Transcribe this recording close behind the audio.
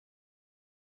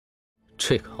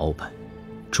这个鳌拜，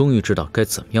终于知道该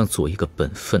怎么样做一个本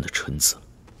分的臣子了。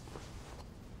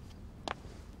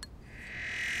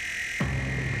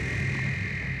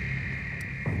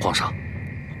皇上，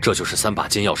这就是3把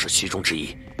金钥匙其中之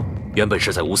一，原本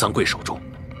是在吴三桂手中。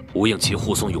吴应奇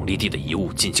护送永历帝的遗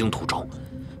物进京途中，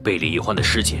被李易欢的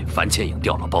师姐樊倩影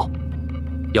调了包，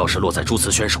钥匙落在朱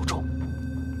慈轩手中，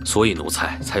所以奴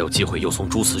才才有机会又从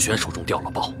朱慈轩手中调了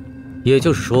包。也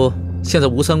就是说，现在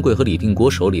吴三桂和李定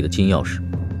国手里的金钥匙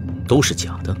都是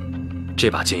假的。这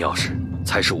把金钥匙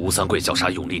才是吴三桂绞杀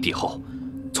永历帝后，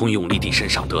从永历帝身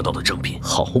上得到的赠品。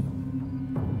好，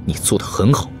你做得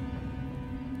很好。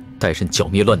待朕剿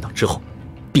灭乱党之后，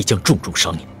必将重重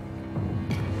赏你。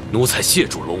奴才谢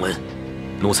主隆恩，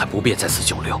奴才不便在此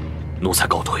久留，奴才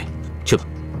告退。去吧。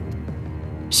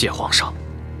谢皇上。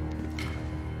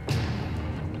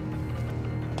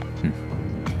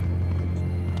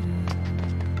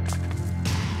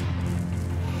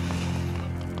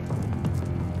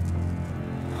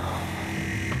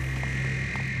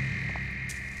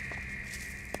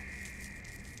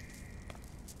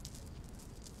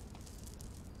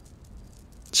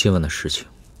今晚的事情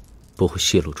不会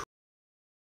泄露出。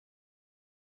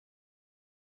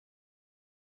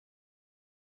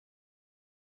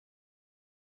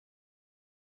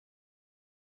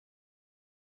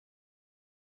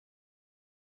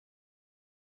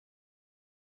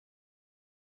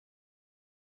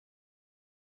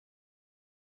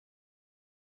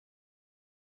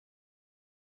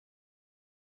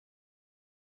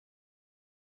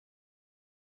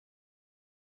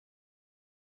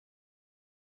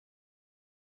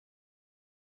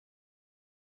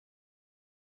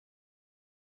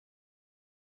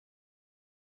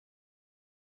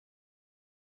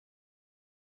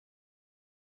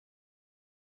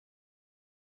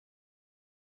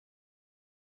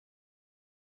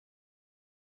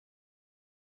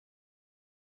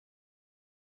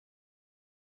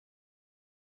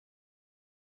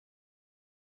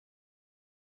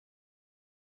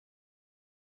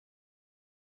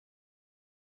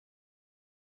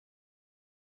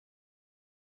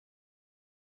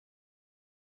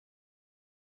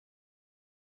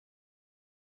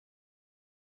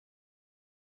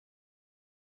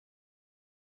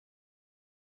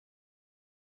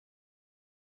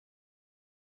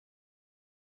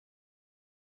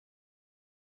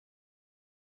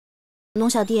龙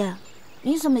小弟，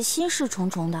你怎么心事重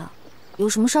重的？有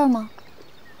什么事儿吗？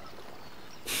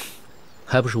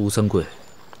还不是吴三桂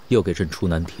又给朕出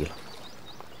难题了。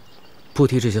不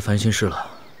提这些烦心事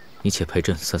了，你且陪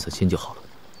朕散散心就好了。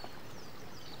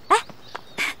哎，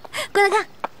过来看，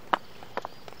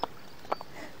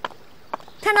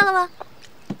看到了吗？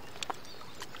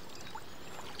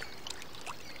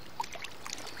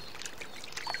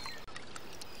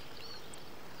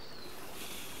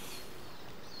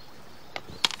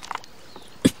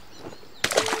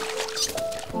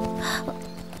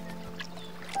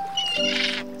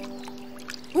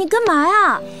你干嘛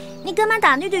呀？你干嘛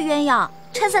打那对鸳鸯，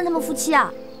拆散他们夫妻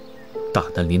啊？大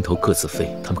难临头各自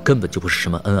飞，他们根本就不是什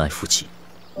么恩爱夫妻，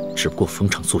只不过逢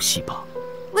场作戏罢了。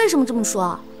为什么这么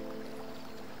说？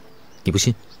你不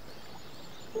信？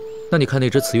那你看那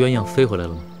只雌鸳鸯飞回来了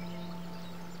吗？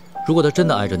如果他真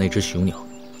的爱着那只雄鸟，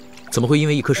怎么会因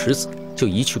为一颗石子就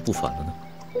一去不返了呢？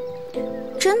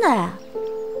真的哎，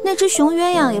那只雄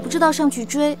鸳鸯也不知道上去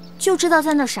追，就知道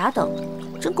在那儿傻等，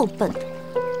真够笨的。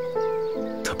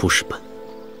他不是笨，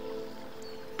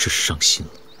只是伤心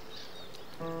了。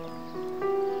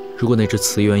如果那只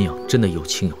雌鸳鸯真的有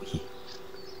情有义，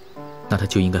那他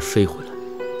就应该飞回来，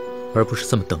而不是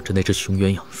这么等着那只雄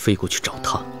鸳鸯飞过去找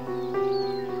他。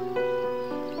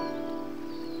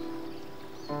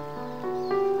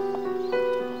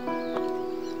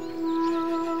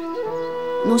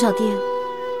龙小弟，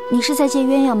你是在借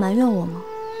鸳鸯埋怨我吗？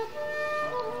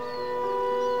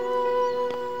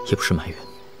也不是埋怨，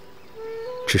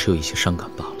只是有一些伤感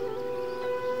罢了。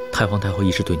太皇太后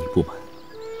一直对你不满，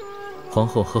皇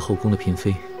后和后宫的嫔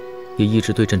妃也一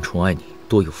直对朕宠爱你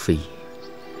多有非议，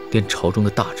连朝中的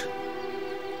大臣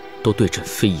都对朕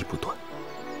非议不断。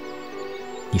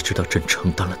你知道朕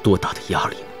承担了多大的压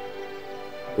力吗？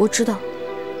我知道，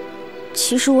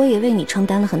其实我也为你承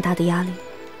担了很大的压力，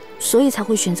所以才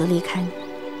会选择离开你。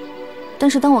但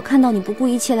是当我看到你不顾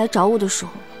一切来找我的时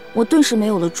候，我顿时没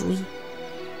有了主意，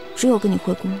只有跟你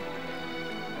回宫。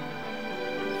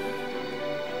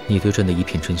你对朕的一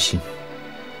片真心，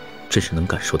朕是能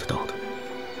感受得到的，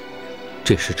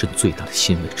这是朕最大的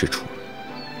欣慰之处了。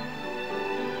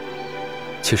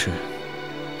其实，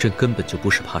朕根本就不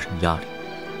是怕什么压力，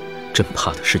朕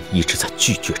怕的是你一直在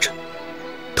拒绝朕，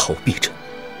逃避朕。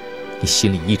你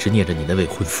心里一直念着你那未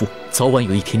婚夫，早晚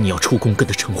有一天你要出宫跟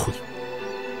他成婚。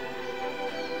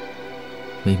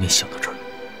每每想到这儿，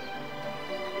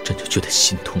朕就觉得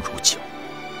心痛如绞。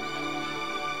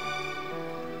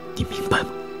你明白吗？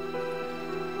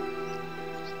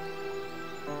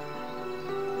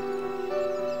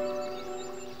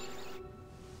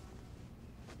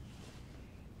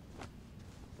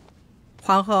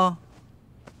皇后，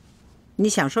你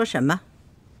想说什么？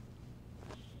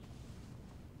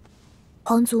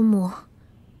皇祖母，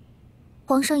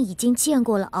皇上已经见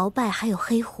过了鳌拜还有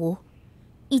黑狐，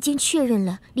已经确认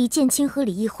了李建清和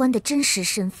李易欢的真实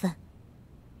身份。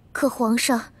可皇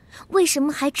上为什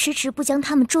么还迟迟不将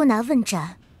他们捉拿问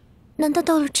斩？难道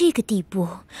到了这个地步，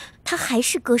他还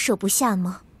是割舍不下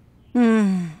吗？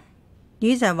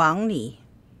鱼在网里，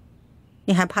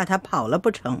你还怕他跑了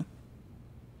不成？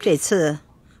这次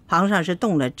皇上是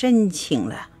动了真情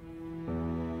了，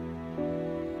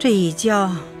这一跤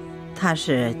他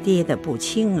是跌得不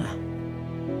轻啊。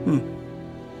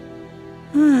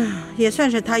也算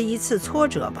是他一次挫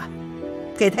折吧，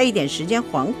给他一点时间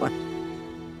缓缓，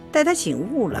待他醒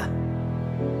悟了，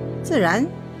自然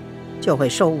就会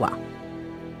收网。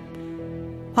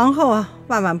皇后啊，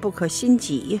万万不可心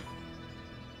急。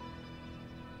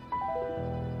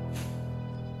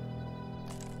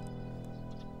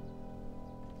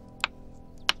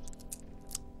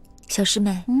小师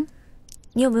妹，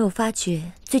你有没有发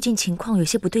觉最近情况有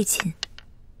些不对劲？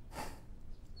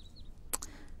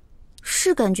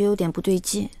是感觉有点不对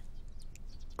劲，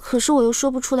可是我又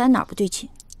说不出来哪儿不对劲。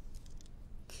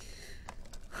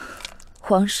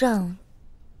皇上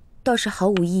倒是毫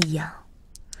无异样，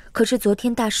可是昨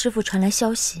天大师傅传来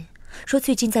消息，说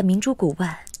最近在明珠谷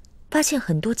外发现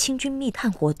很多清军密探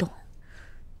活动，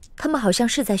他们好像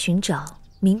是在寻找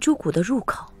明珠谷的入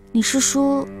口。你是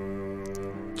说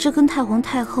这跟太皇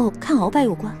太后看鳌拜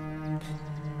有关？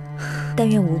但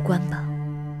愿无关吧，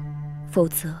否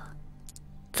则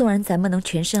纵然咱们能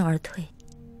全身而退，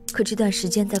可这段时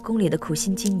间在宫里的苦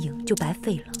心经营就白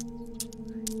费了。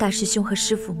大师兄和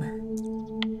师傅们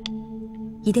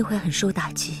一定会很受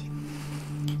打击。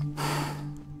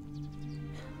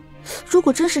如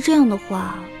果真是这样的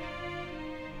话，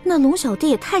那龙小弟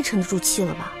也太沉得住气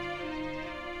了吧。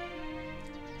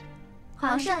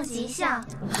皇上吉祥。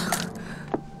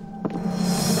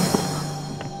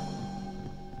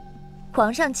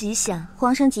皇上吉祥，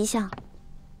皇上吉祥。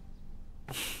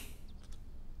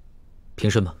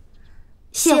平身吧。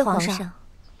谢皇上。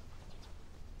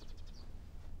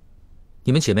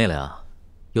你们姐妹俩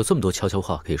有这么多悄悄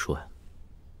话可以说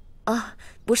呀？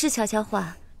不是悄悄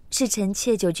话，是臣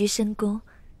妾久居深宫，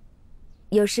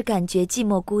有时感觉寂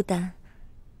寞孤单，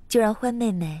就让欢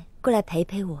妹妹过来陪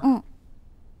陪我。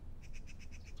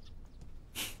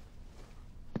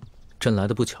朕来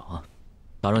的不巧啊，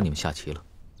打扰你们下棋了。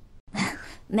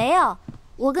没有，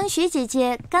我跟雪姐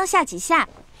姐刚下几下，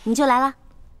你就来了。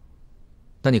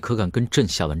那你可敢跟朕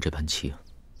下完这盘棋啊？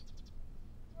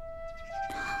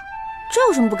这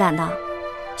有什么不敢的？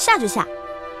下就下。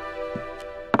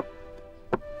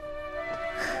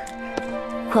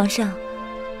皇上，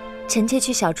臣妾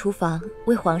去小厨房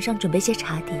为皇上准备些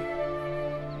茶点。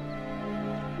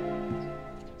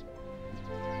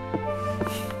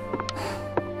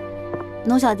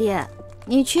龙小弟，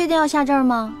你确定要下这儿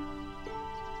吗？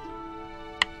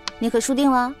你可输定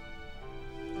了。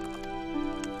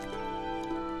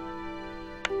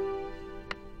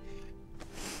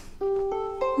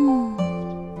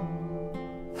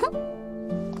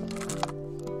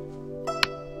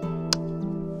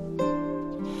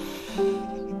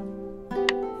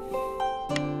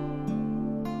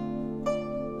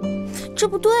这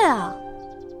不对啊，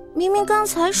明明刚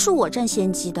才是我占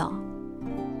先机的。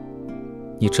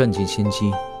你占尽先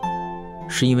机，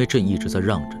是因为朕一直在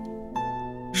让着你。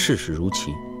世事如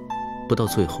棋，不到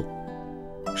最后，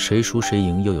谁输谁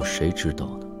赢又有谁知道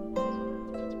呢？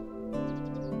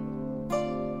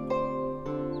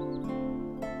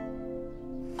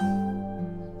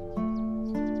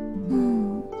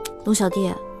龙小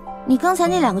弟，你刚才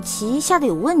那2个棋下的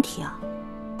有问题啊。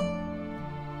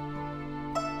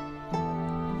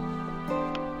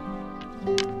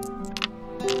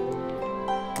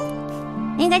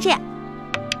应该这样。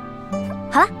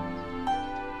好了，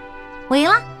我赢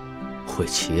了。毁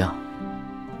棋啊！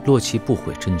落棋不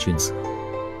毁真君子。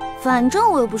反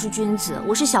正我又不是君子，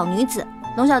我是小女子。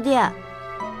龙小弟，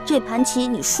这盘棋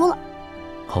你输了。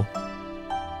好，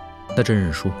那朕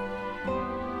认输。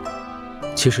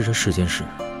其实这世间事，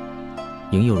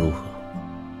赢又如何，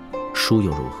输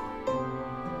又如何？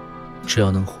只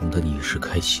要能哄得你一时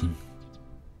开心，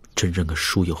朕认个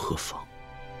输又何妨？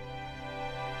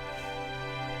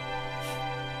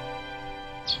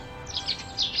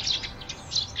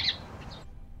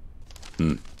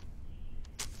嗯。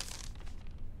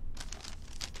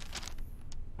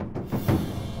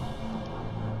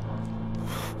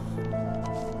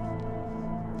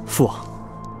父王，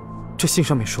这信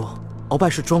上面说鳌拜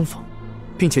是庄房，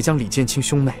并且将李建清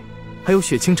兄妹，还有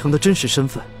雪倾城的真实身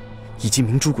份，以及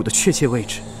明珠谷的确切位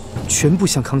置，全部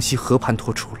向康熙和盘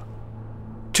托出了。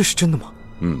这是真的吗？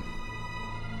嗯，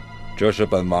这是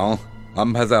本王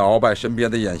安排在鳌拜身边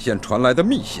的眼线传来的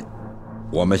密信。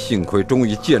我们幸亏终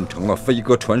于建成了飞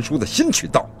鸽传书的新渠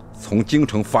道，从京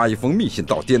城发一封密信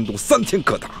到滇都3天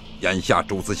可达。眼下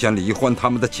主子仙李易欢他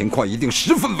们的情况一定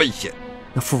十分危险。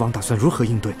那父王打算如何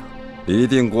应对呢？李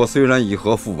定国虽然已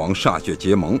和父王歃血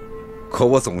结盟，可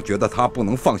我总觉得他不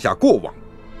能放下过往，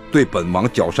对本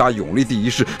王绞杀永历帝一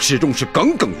事始终是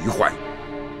耿耿于怀。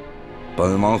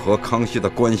本王和康熙的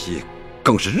关系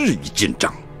更是日益紧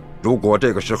张，如果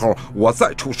这个时候我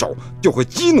再出手，就会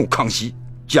激怒康熙，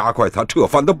加快他撤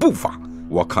藩的步伐。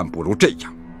我看不如这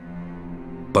样，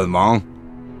本王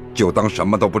就当什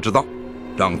么都不知道，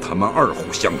让他们二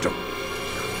虎相争。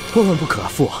万万不可啊，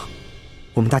父王！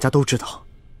我们大家都知道，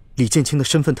李建清的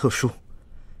身份特殊，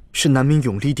是南明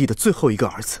永历帝的最后一个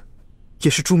儿子，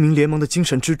也是诸明联盟的精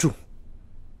神支柱。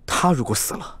他如果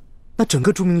死了，那整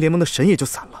个诸明联盟的神也就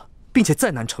散了，并且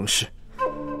再难成事。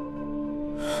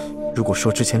如果说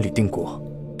之前李定国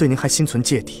对您还心存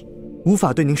芥蒂，无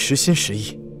法对您实心实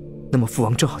意，那么父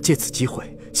王正好借此机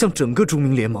会向整个诸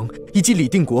明联盟以及李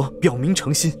定国表明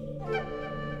诚心，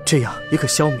这样也可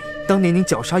消弭当年您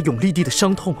绞杀永历帝的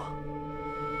伤痛啊。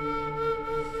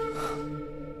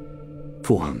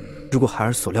父王，如果孩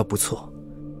儿所料不错，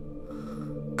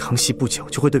康熙不久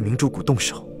就会对明珠谷动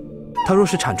手。他若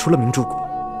是铲除了明珠谷，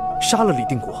杀了李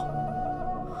定国，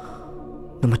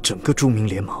那么整个诸明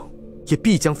联盟也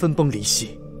必将分崩离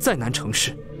析，再难成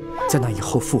事。在那以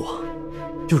后，父王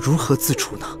又如何自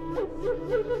处呢？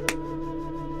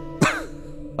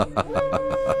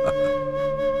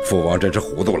父王真是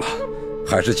糊涂了，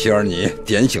还是妻儿你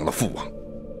点醒了父王。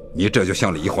你这就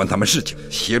向李易欢他们示警，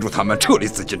协助他们撤离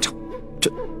紫禁城。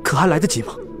这可还来得及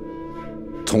吗？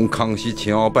从康熙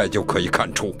秦鳌拜就可以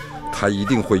看出，他一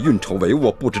定会运筹帷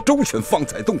幄，布置周全，方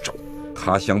才动手。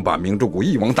他想把明珠谷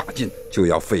一网打尽，就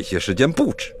要费些时间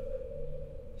布置，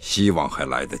希望还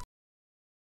来得及。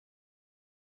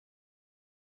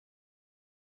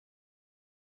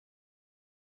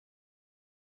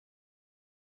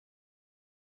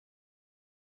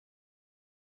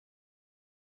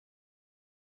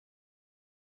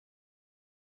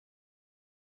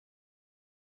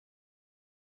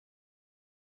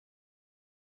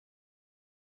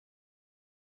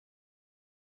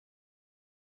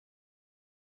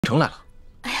城来了。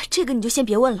哎呀，这个你就先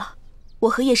别问了。我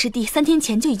和叶师弟3天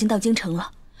前就已经到京城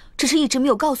了，只是一直没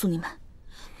有告诉你们。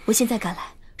我现在赶来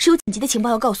是有紧急的情报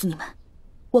要告诉你们。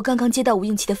我刚刚接到吴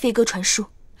应奇的飞鸽传书，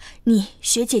你、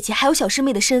雪姐姐还有小师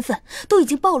妹的身份都已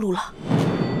经暴露了。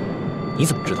你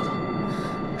怎么知道的？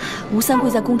吴三桂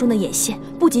在宫中的眼线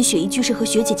不仅雪衣居士和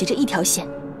雪姐姐这一条线，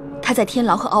他在天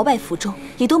牢和鳌拜府中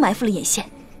也都埋伏了眼线。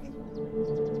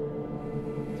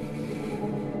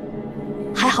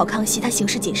还好康熙他行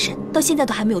事谨慎，到现在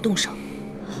都还没有动手。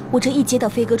我这一接到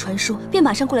飞鸽传书，便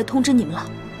马上过来通知你们了。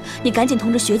你赶紧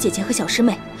通知雪姐姐和小师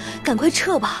妹，赶快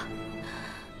撤吧。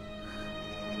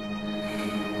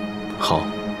好，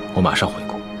我马上回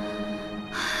宫。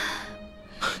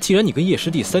既然你跟叶师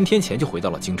弟3天前就回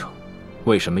到了京城，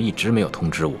为什么一直没有通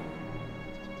知我？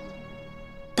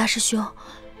大师兄，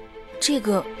这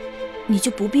个你就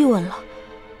不必问了，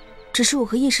只是我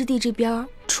和叶师弟这边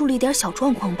出了一点小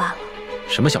状况罢了。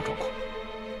什么小状况？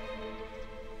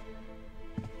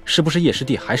是不是叶师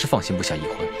弟还是放心不下易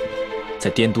欢，在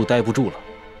滇都待不住了，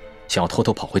想要偷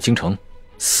偷跑回京城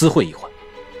私会易欢？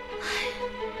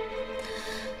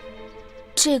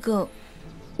这个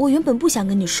我原本不想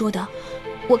跟你说的，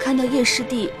我看到叶师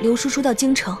弟刘叔叔到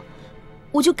京城，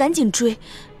我就赶紧追，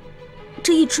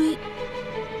这一追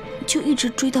就一直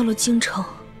追到了京城。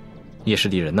叶师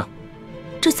弟人呢？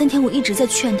这3天我一直在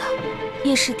劝他，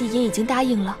叶师弟也已经答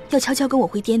应了，要悄悄跟我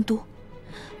回滇都。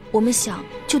我们想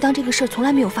就当这个事儿从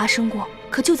来没有发生过，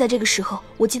可就在这个时候，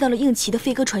我接到了应奇的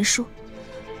飞鸽传书。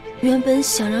原本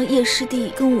想让叶师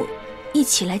弟跟我一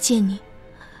起来见你，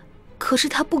可是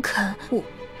他不肯，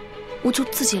我就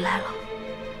自己来了。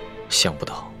想不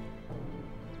到，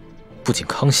不仅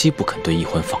康熙不肯对易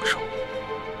欢放手，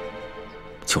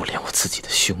就连我自己的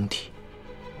兄弟，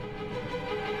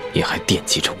也还惦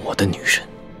记着我的女人。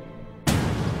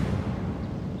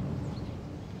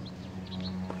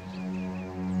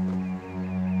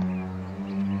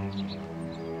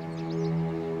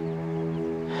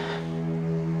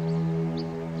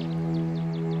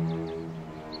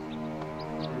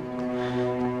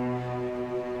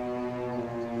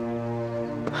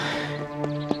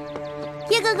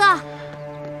叶哥哥，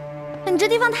你这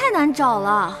地方太难找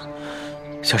了。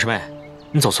小师妹，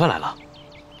你总算来了。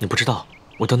你不知道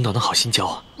我等你等的好心焦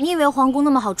啊。你以为皇宫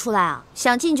那么好出来啊？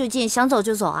想进就进，想走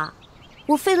就走啊？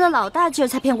我费了老大劲儿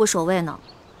才骗过守卫呢。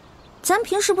咱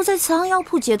平时不在慈航药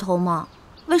铺接头吗？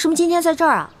为什么今天在这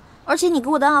儿啊？而且你给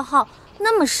我的暗号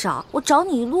那么少，我找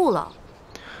你一路了。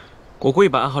我故意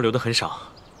把暗号留得很少，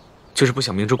就是不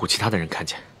想明珠谷其他的人看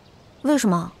见。为什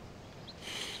么？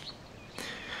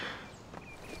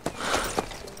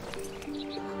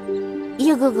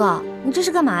叶哥哥，你这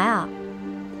是干嘛呀？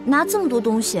拿这么多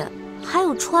东西，还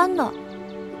有穿的，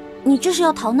你这是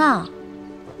要逃难啊？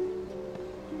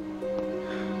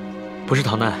不是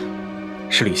逃难，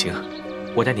是旅行。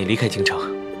我带你离开京城，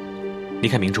离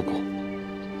开明珠谷，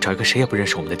找一个谁也不认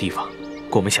识我们的地方，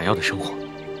过我们想要的生活。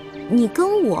你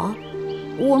跟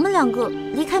我们两个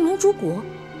离开明珠谷？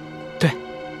对，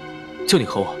就你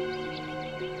和我。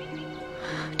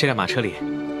这辆马车里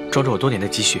装着我多年的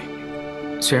积蓄，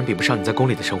虽然比不上你在宫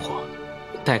里的生活，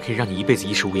但也可以让你一辈子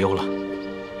衣食无忧了。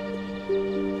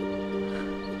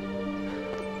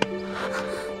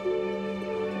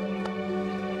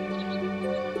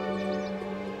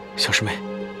小师妹，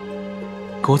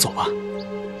跟我走吧。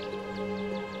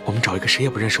我们找一个谁也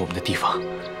不认识我们的地方，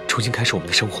重新开始我们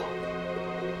的生活。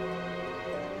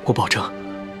我保证，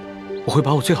我会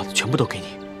把我最好的全部都给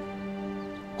你。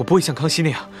我不会像康熙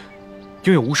那样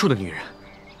拥有无数的女人，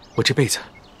我这辈子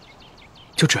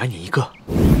就只爱你一个。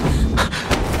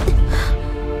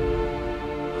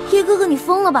叶哥哥，你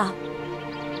疯了吧？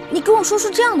你跟我说出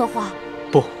这样的话？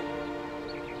不，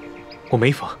我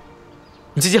没疯。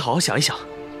你自己好好想一想，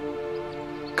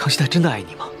康熙他真的爱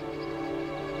你吗？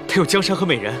他有江山和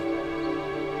美人，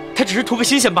他只是图个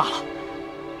新鲜罢了。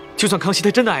就算康熙他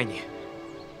真的爱你，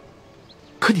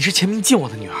可你是前明靖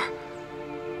王的女儿，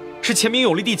是前明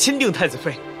永历帝钦定太子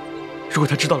妃。如果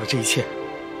他知道了这一切，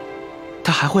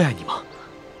他还会爱你吗？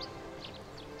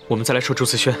我们再来说朱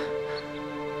思轩，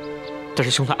大师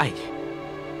兄他爱你，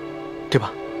对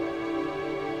吧？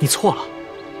你错了，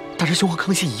大师兄和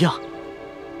康熙一样，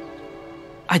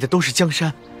爱的都是江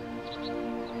山。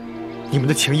你们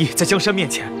的情谊在江山面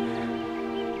前，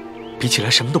比起来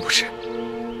什么都不是，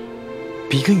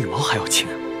比一根羽毛还要轻。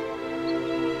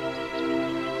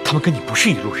他们跟你不是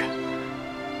一路人，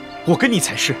我跟你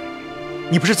才是。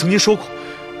你不是曾经说过，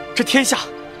这天下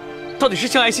到底是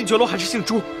姓爱姓觉罗还是姓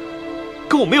朱，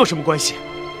跟我没有什么关系。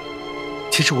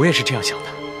其实我也是这样想的，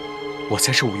我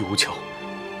才是无欲无求，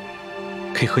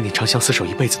可以和你长相厮守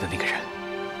一辈子的那个人。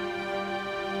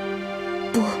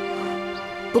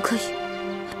不可以，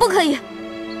不可以！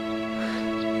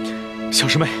小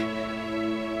师妹，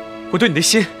我对你的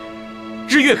心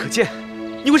日月可见，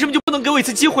你为什么就不能给我一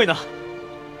次机会呢？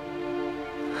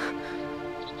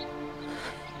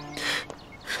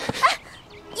哎，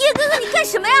叶哥哥，你干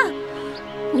什么呀？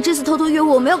你这次偷偷约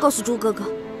我，我没有告诉朱哥哥，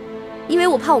因为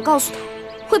我怕我告诉他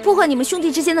会破坏你们兄弟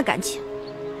之间的感情。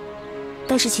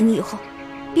但是请你以后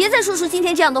别再说出今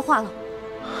天这样的话了。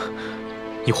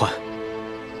一欢，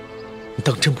你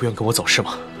当真不愿跟我走是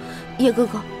吗？叶哥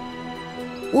哥，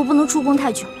我不能出宫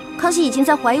太久，康熙已经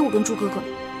在怀疑我跟朱哥哥，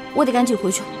我得赶紧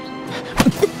回去了。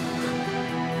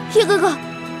叶哥哥，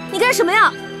你干什么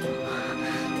呀？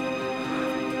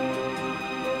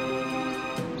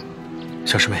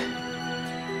小师妹，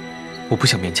我不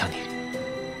想勉强你，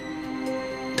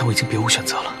但我已经别无选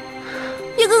择了。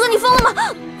叶哥哥，你疯了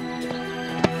吗？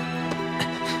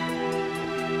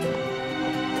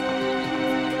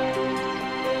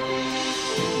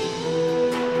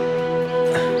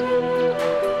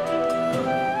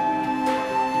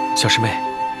小师妹，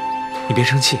你别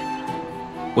生气，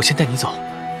我先带你走，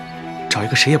找一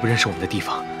个谁也不认识我们的地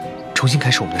方，重新开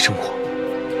始我们的生活。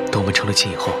等我们成了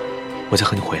亲以后，我再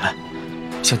和你回来，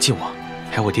向靖王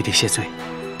还有我爹爹谢罪，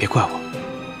别怪我。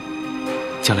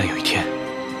将来有一天，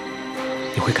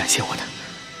你会感谢我的。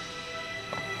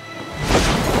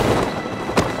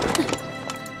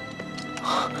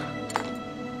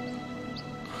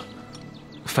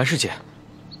樊师姐，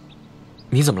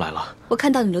你怎么来了？我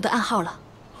看到你留的暗号了。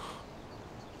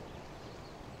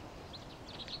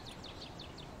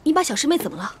你把小师妹怎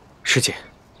么了？师姐，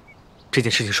这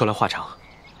件事情说来话长，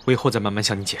我以后再慢慢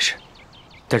向你解释。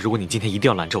但如果你今天一定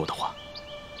要拦着我的话，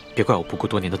别怪我不顾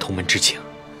多年的同门之情。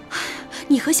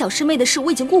你和小师妹的事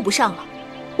我已经顾不上了，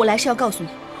我来是要告诉你，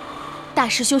大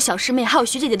师兄、小师妹还有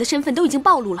徐姐姐的身份都已经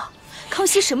暴露了，康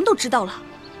熙什么都知道了。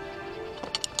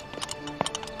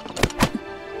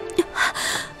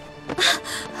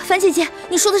樊姐姐，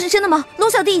你说的是真的吗？龙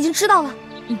小弟已经知道了。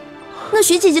那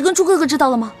徐姐姐跟朱哥哥知道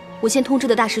了吗？我先通知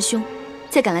的大师兄，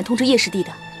再赶来通知叶师弟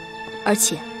的。而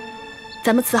且，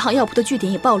咱们慈航药铺的据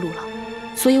点也暴露了，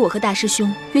所以我和大师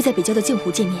兄约在北郊的镜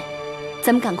湖见面。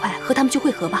咱们赶快和他们去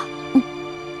会合吧。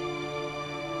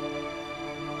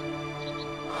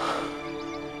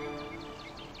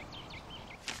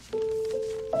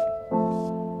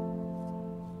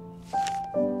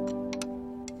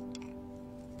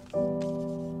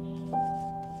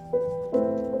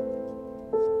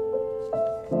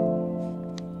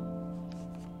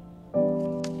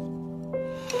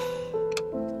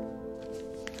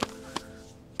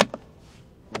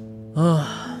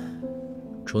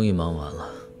终于忙完了。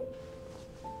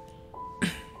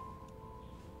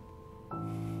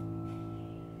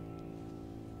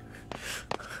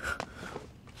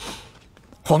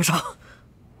皇上，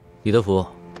李德福，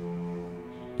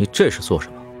你这是做什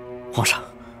么？皇上，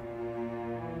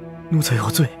奴才有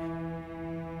罪，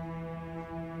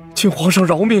请皇上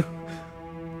饶命。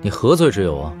你何罪之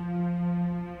有啊？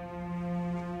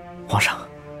皇上，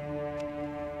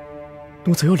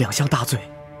奴才有2项大罪，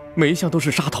每一项都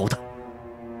是杀头的。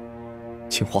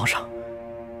请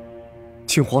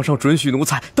皇上准许奴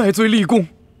才戴罪立功。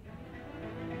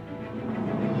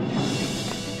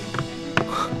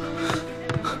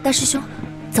大师兄，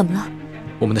怎么了？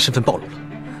我们的身份暴露了，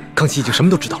康熙已经什么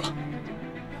都知道了。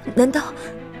难道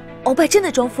鳌拜真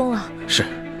的装疯了？是，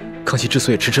康熙之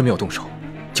所以迟迟没有动手，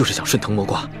就是想顺藤摸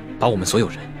瓜，把我们所有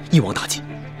人一网打尽。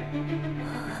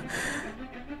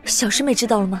小师妹知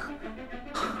道了吗？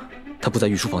她不在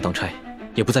御书房当差，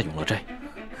也不在永乐斋，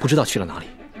不知道去了哪里。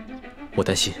我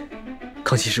担心，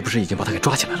康熙是不是已经把她给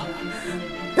抓起来了？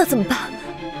那怎么办？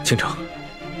倾城，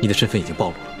你的身份已经暴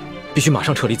露了，必须马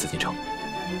上撤离紫禁城。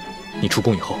你出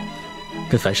宫以后，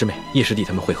跟樊师妹、叶师弟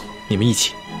他们会合，你们一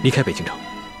起离开北京城。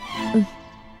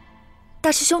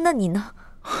大师兄，那你呢？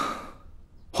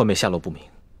欢妹下落不明，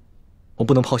我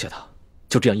不能抛下她，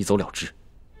就这样一走了之。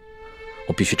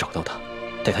我必须找到她，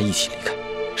带她一起离开。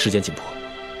时间紧迫，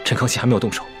趁康熙还没有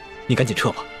动手，你赶紧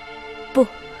撤吧。不，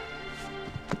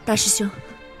大师兄，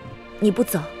你不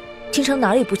走，倾城哪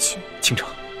儿也不去。倾城，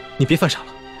你别犯傻了，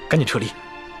赶紧撤离。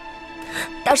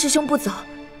大师兄不走，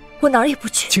我哪儿也不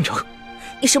去。倾城，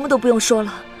你什么都不用说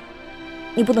了，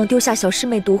你不能丢下小师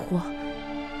妹独活。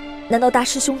难道大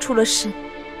师兄出了事，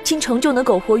倾城就能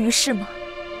苟活于世吗？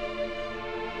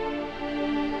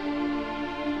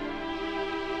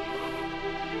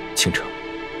倾城，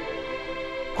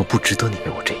我不值得你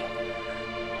为我这样。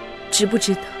值不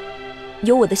值得，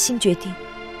由我的心决定。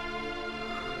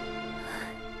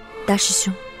大师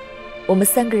兄，我们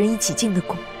3个人一起进的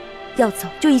宫，要走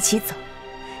就一起走。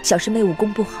小师妹武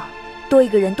功不好，多一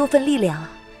个人多份力量啊。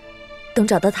等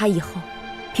找到她以后，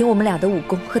凭我们俩的武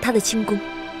功和她的轻功，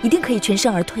一定可以全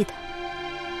身而退的。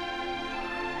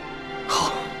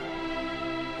好，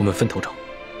我们分头找，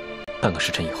半个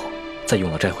时辰以后在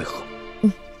永乐斋会合。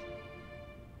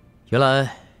原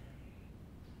来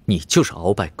你就是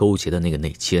鳌拜勾结的那个内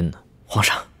奸呢。皇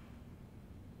上，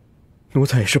奴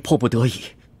才也是迫不得已。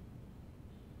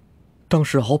当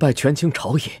时鳌拜权倾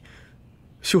朝野，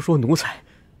休说奴才，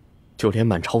就连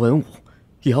满朝文武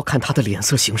也要看他的脸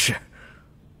色行事。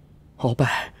鳌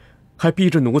拜还逼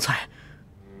着奴才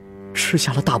吃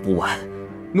下了大补丸，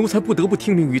奴才不得不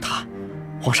听命于他。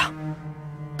皇上，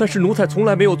但是奴才从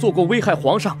来没有做过危害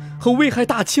皇上和危害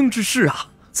大清之事啊！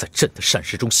在朕的膳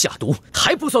食中下毒，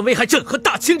还不算危害朕和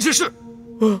大清之事。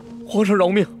皇上饶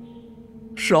命，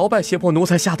是鳌拜胁迫奴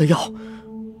才下的药，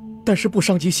但是不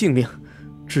伤及性命，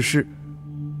只是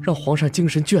让皇上精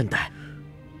神倦怠，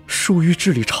疏于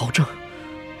治理朝政。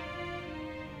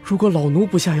如果老奴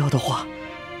不下药的话，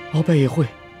鳌拜也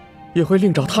会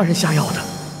另找他人下药的。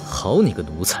好你个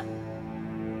奴才，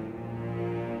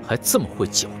还这么会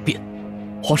狡辩！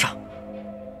皇上，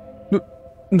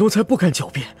奴才不敢狡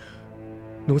辩，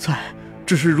奴才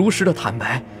只是如实的坦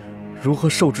白，如何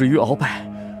受制于鳌拜？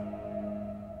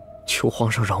求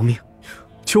皇上饶命，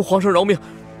求皇上饶命，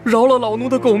饶了老奴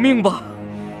的狗命吧！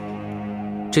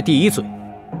这第一罪，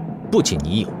不仅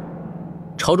你有，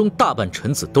朝中大半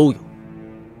臣子都有。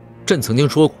朕曾经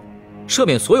说过，赦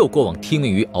免所有过往听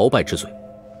命于鳌拜之罪。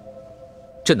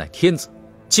朕乃天子，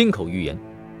金口玉言，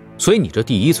所以你这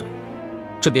第一罪，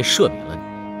朕便赦免了你。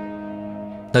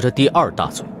那这第2大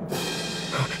罪，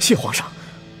谢皇上。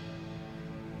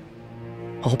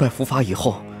鳌拜伏法以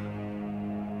后，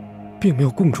并没有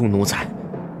供出奴才，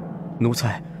奴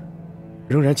才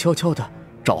仍然悄悄地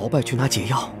找鳌拜去拿解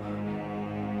药。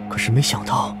可是没想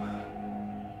到，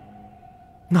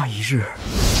那一日，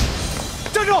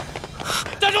站住！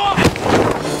站住！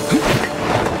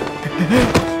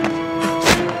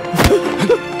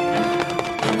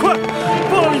快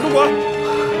放了李总管！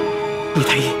李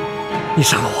太医，你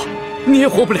杀了我，你也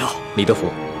活不了。李德福，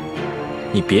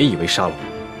你别以为杀了我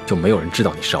就没有人知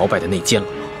道你是鳌拜的内奸了。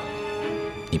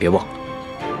你别忘了，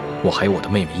我还有我的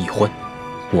妹妹易欢，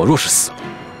我若是死了，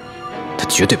她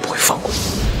绝对不会放过你。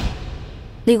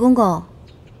李公公，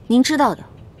您知道的，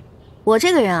我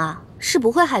这个人啊是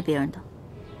不会害别人的，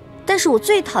但是我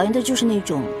最讨厌的就是那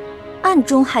种暗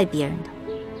中害别人的。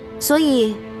所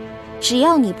以，只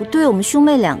要你不对我们兄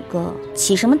妹两个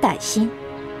起什么歹心，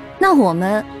那我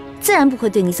们自然不会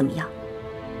对你怎么样。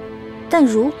但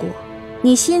如果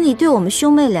你心里对我们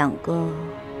兄妹两个……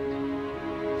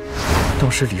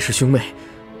当时李氏兄妹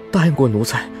答应过奴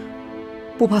才，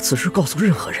不把此事告诉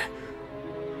任何人。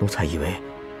奴才以为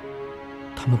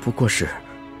他们不过是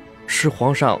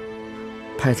皇上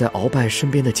派在鳌拜身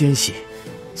边的奸细，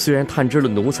虽然探知了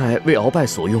奴才为鳌拜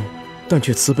所用，但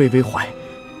却慈悲为怀，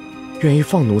愿意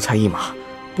放奴才一马，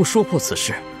不说破此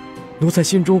事。奴才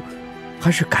心中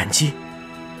还是感激，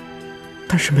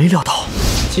但是没料到，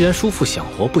既然叔父想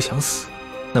活不想死，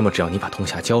那么只要你把铜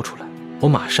匣交出来，我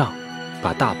马上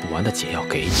把大补丸的解药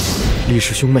给你。李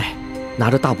氏兄妹拿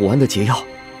着大补丸的解药，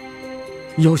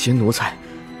要挟奴才，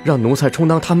让奴才充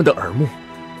当他们的耳目。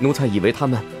奴才以为他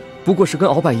们不过是跟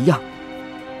鳌拜一样，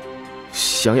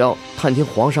想要探听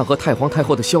皇上和太皇太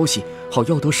后的消息，好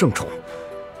要得圣宠。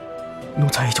奴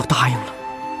才也就答应了。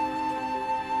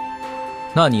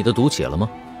那你的毒解了吗？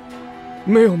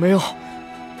没有，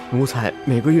奴才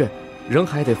每个月仍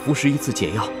还得服食一次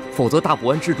解药，否则大补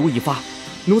丸之毒一发，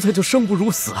奴才就生不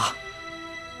如死啊！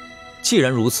既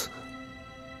然如此，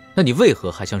那你为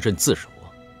何还想认自首啊？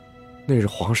那日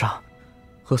皇上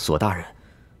和索大人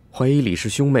怀疑李氏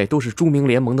兄妹都是朱明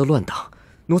联盟的乱党，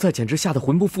奴才简直吓得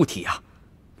魂不附体啊！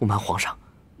不瞒皇上，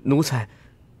奴才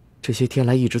这些天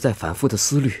来一直在反复的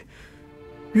思虑，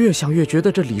越想越觉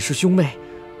得这李氏兄妹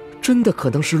真的可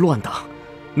能是乱党。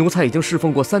奴才已经侍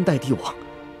奉过3代帝王，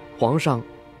皇上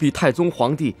比太宗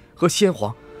皇帝和先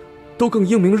皇都更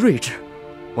英明睿智。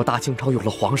我大清朝有了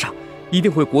皇上，一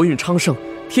定会国运昌盛，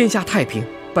天下太平，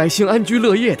百姓安居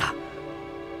乐业的。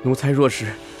奴才若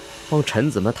是帮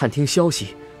臣子们探听消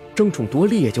息，争宠夺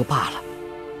利也就罢了，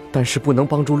但是不能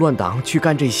帮助乱党去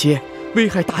干这些危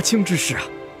害大清之事啊！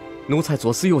奴才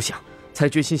左思右想，才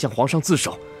决心向皇上自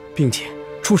首，并且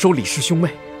出手李氏兄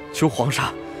妹，求皇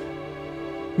上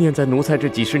念在奴才这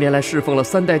几10年来侍奉了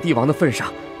3代帝王的份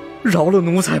上，饶了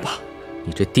奴才吧。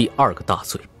你这第2个大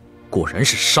罪，果然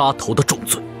是杀头的重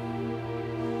罪。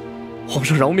皇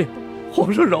上饶命！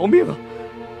皇上饶命啊！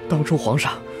当初皇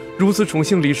上如此宠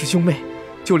幸李氏兄妹，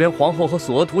就连皇后和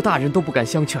索额图大人都不敢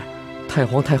相劝，太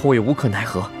皇太后也无可奈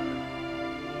何。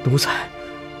奴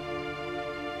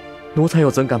才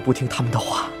又怎敢不听他们的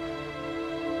话？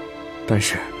但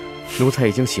是奴才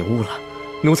已经醒悟了，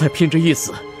奴才拼着一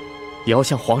死，也要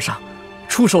向皇上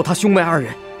出手他兄妹2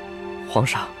人。皇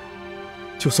上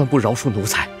就算不饶恕奴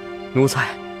才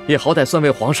也好歹算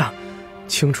为皇上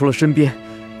清除了身边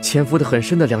潜伏得很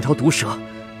深的2条毒蛇，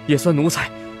也算奴才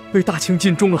为大清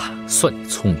尽忠了。算你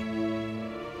聪明。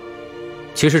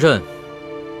其实朕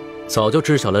早就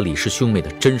知晓了李氏兄妹的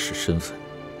真实身份，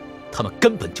他们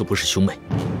根本就不是兄妹。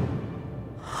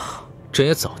朕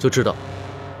也早就知道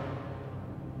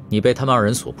你被他们2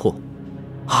人所迫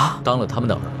啊，当了他们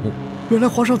的耳目。原来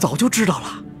皇上早就知道了。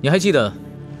你还记得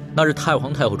那日太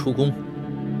皇太后出宫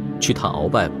去探鳌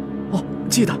拜吗？哦，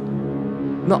记得。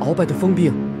那鳌拜的疯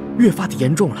病越发的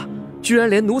严重了，居然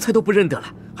连奴才都不认得了，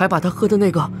还把他喝的那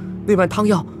碗汤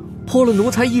药泼了奴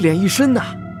才一脸一身呐。